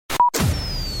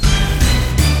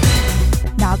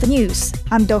the news,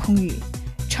 I'm Do Hongyu.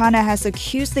 China has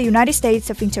accused the United States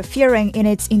of interfering in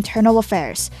its internal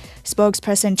affairs.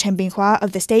 Spokesperson Chen Binghua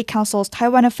of the State Council's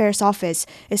Taiwan Affairs Office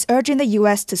is urging the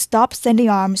U.S. to stop sending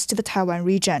arms to the Taiwan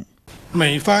region.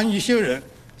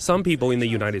 Some people in the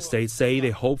United States say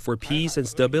they hope for peace and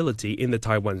stability in the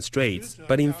Taiwan Straits,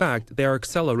 but in fact, they are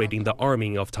accelerating the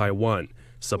arming of Taiwan,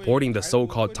 supporting the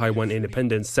so-called Taiwan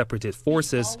independent separatist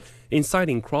forces,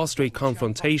 inciting cross-strait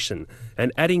confrontation,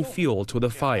 and adding fuel to the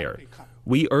fire.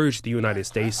 We urge the United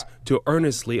States to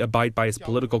earnestly abide by its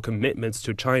political commitments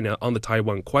to China on the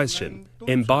Taiwan question,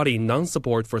 embody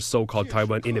non-support for so-called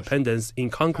Taiwan independence in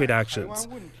concrete actions,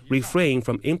 refrain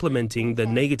from implementing the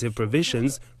negative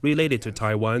provisions related to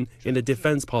Taiwan in the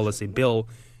defense policy bill,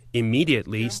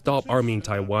 immediately stop arming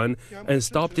Taiwan and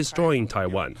stop destroying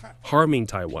Taiwan, harming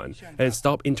Taiwan, and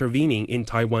stop intervening in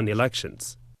Taiwan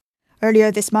elections.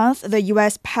 Earlier this month, the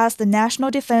U.S. passed the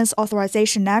National Defense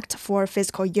Authorization Act for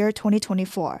fiscal year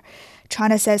 2024.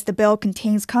 China says the bill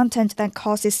contains content that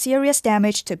causes serious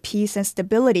damage to peace and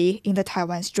stability in the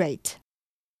Taiwan Strait.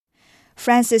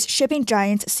 France's shipping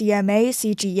giant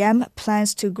CMA-CGM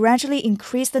plans to gradually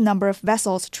increase the number of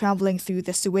vessels traveling through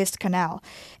the Suez Canal.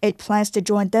 It plans to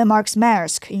join Denmark's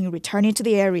Maersk in returning to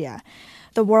the area.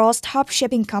 The world's top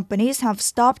shipping companies have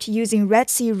stopped using Red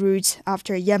Sea routes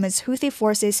after Yemen's Houthi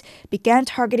forces began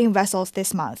targeting vessels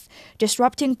this month,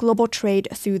 disrupting global trade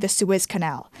through the Suez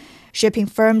Canal. Shipping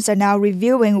firms are now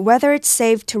reviewing whether it's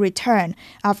safe to return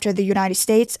after the United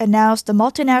States announced the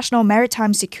multinational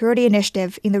maritime security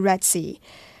initiative in the Red Sea.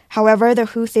 However, the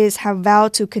Houthis have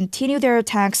vowed to continue their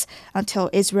attacks until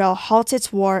Israel halts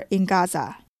its war in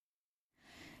Gaza.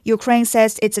 Ukraine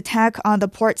says its attack on the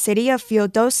port city of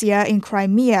Feodosia in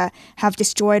Crimea have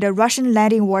destroyed a Russian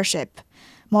landing warship.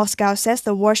 Moscow says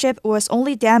the warship was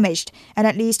only damaged and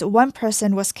at least one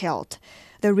person was killed.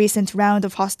 The recent round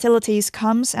of hostilities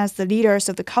comes as the leaders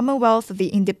of the Commonwealth of the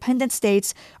Independent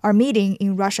States are meeting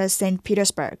in Russia's St.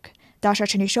 Petersburg. Dasha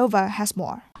Chernyshova has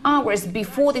more. Hours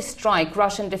before the strike,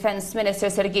 Russian Defense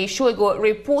Minister Sergei Shoigu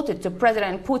reported to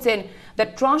President Putin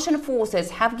that Russian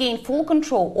forces have gained full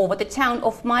control over the town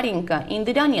of Marinka in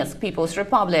the Donetsk People's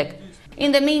Republic.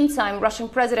 In the meantime, Russian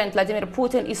President Vladimir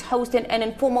Putin is hosting an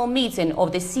informal meeting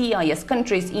of the CIS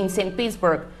countries in St.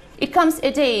 Petersburg. It comes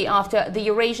a day after the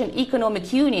Eurasian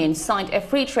Economic Union signed a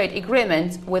free trade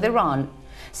agreement with Iran.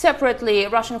 Separately,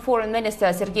 Russian Foreign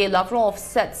Minister Sergei Lavrov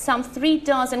said some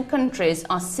 36 countries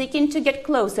are seeking to get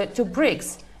closer to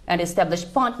BRICS and establish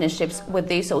partnerships with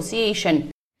the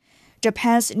association.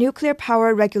 Japan's nuclear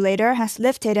power regulator has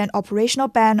lifted an operational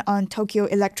ban on Tokyo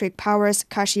Electric Power's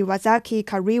Kashiwazaki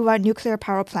Kariwa nuclear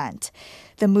power plant.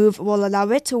 The move will allow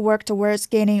it to work towards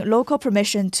gaining local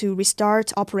permission to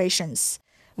restart operations.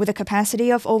 With a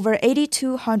capacity of over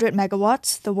 8,200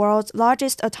 megawatts, the world's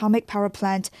largest atomic power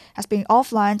plant has been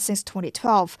offline since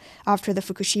 2012, after the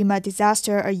Fukushima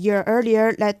disaster a year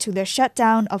earlier led to the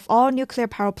shutdown of all nuclear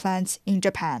power plants in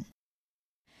Japan.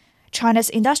 China's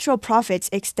industrial profits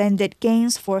extended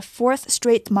gains for a fourth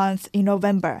straight month in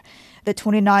November. The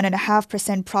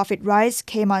 29.5% profit rise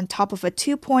came on top of a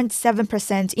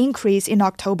 2.7% increase in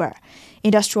October.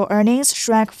 Industrial earnings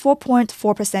shrank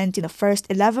 4.4% in the first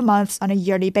 11 months on a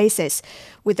yearly basis,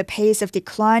 with the pace of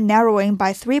decline narrowing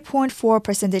by 3.4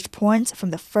 percentage points from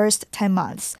the first 10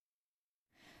 months.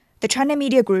 The China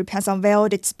Media Group has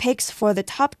unveiled its picks for the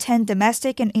top 10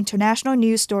 domestic and international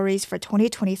news stories for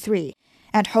 2023.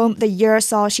 At home, the year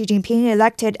saw Xi Jinping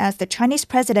elected as the Chinese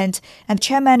president and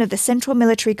chairman of the Central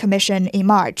Military Commission in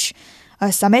March.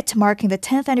 A summit marking the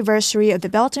 10th anniversary of the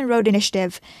Belt and Road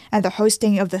Initiative and the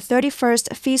hosting of the 31st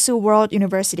FISU World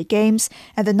University Games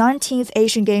and the 19th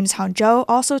Asian Games Hangzhou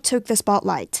also took the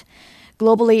spotlight.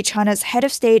 Globally, China's head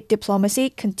of state diplomacy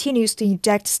continues to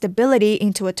inject stability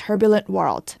into a turbulent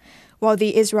world. While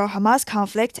the Israel-Hamas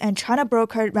conflict and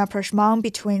China-brokered rapprochement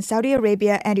between Saudi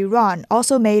Arabia and Iran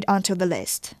also made onto the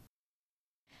list.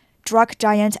 Drug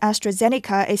giant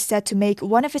AstraZeneca is set to make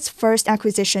one of its first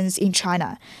acquisitions in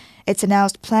China. It's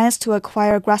announced plans to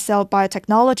acquire Gracell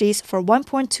Biotechnologies for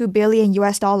 $1.2 billion.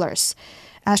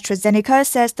 AstraZeneca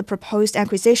says the proposed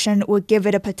acquisition would give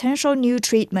it a potential new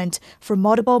treatment for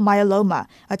multiple myeloma,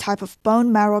 a type of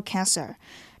bone marrow cancer.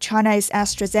 China is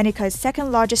AstraZeneca's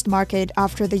second largest market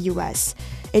after the U.S.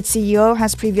 Its CEO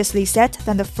has previously said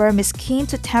that the firm is keen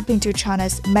to tap into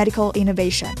China's medical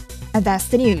innovation. And that's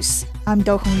the news. I'm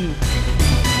Do Hongyu.